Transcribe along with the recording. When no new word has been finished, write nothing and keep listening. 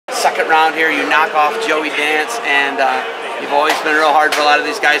second round here, you knock off Joey Dance, and you've always been real hard for a lot of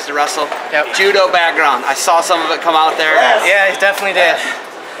these guys to wrestle. Yep. Judo background, I saw some of it come out there. Yeah, he definitely did.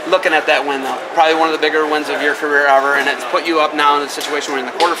 Looking at that win though, probably one of the bigger wins of your career ever, and it's put you up now in a situation where you're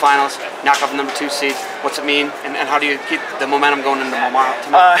in the quarterfinals, knock off the number 2 seed. What's it mean, and how do you keep the momentum going into tomorrow?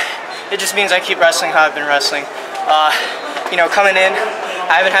 It just means I keep wrestling how I've been wrestling. You know, coming in,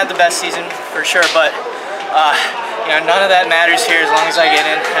 I haven't had the best season for sure, but you know, none of that matters here as long as I get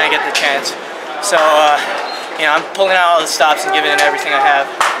in and I get the chance. So you know, I'm pulling out all the stops and giving it everything I have.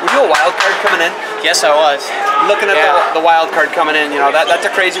 Were you a wild card coming in? Yes, I was. Looking at the wild card coming in, you know, that's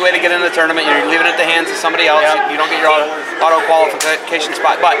a crazy way to get into the tournament. You're leaving it in the hands of somebody else. Yep. You don't get your auto qualification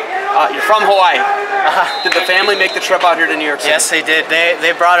spot. But you're from Hawaii. Did the family make the trip out here to New York City? Yes, they did.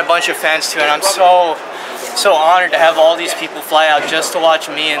 They brought a bunch of fans too, and I'm so honored to have all these people fly out just to watch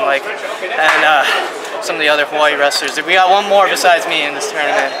me and some of the other Hawaii wrestlers. We got one more besides me in this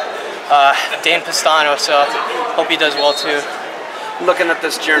tournament, Dane Pistano. So hope he does well too. Looking at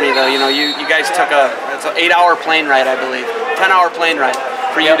this journey though, you know, you guys took it's an 8-hour plane ride, I believe, 10-hour plane ride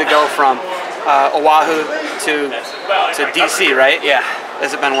for you to go from Oahu to DC, right? Yeah.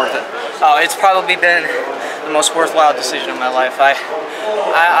 Has it been worth it? Oh, it's probably been the most worthwhile decision of my life.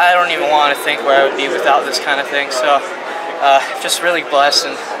 I don't even want to think where I would be without this kind of thing. So just really blessed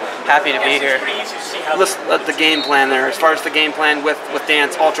and happy to be here. Let's let the game plan there. As far as the game plan with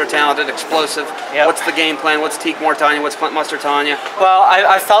Dance, ultra talented, explosive. Yep. What's the game plan? What's Teak Moore telling you? What's Clint Mustard telling you? Well,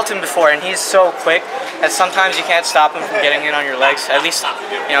 I felt him before, and he's so quick that sometimes you can't stop him from getting in on your legs. At least,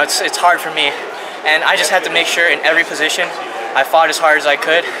 you know, it's hard for me. And I just had to make sure in every position I fought as hard as I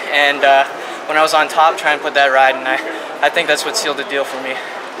could. And when I was on top, try and put that ride, and I think that's what sealed the deal for me.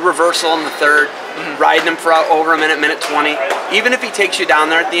 Reversal in the third, riding him for over a minute, minute 20. Even if he takes you down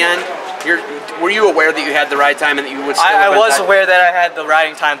there at the end, were you aware that you had the ride time and that you would still I was aware that I had the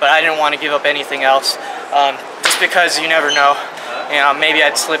riding time, but I didn't want to give up anything else. Just because you never know. You know, maybe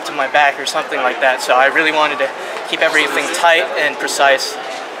I'd slip to my back or something like that. So I really wanted to keep everything tight and precise.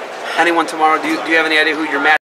 Anyone tomorrow, do you have any idea who your match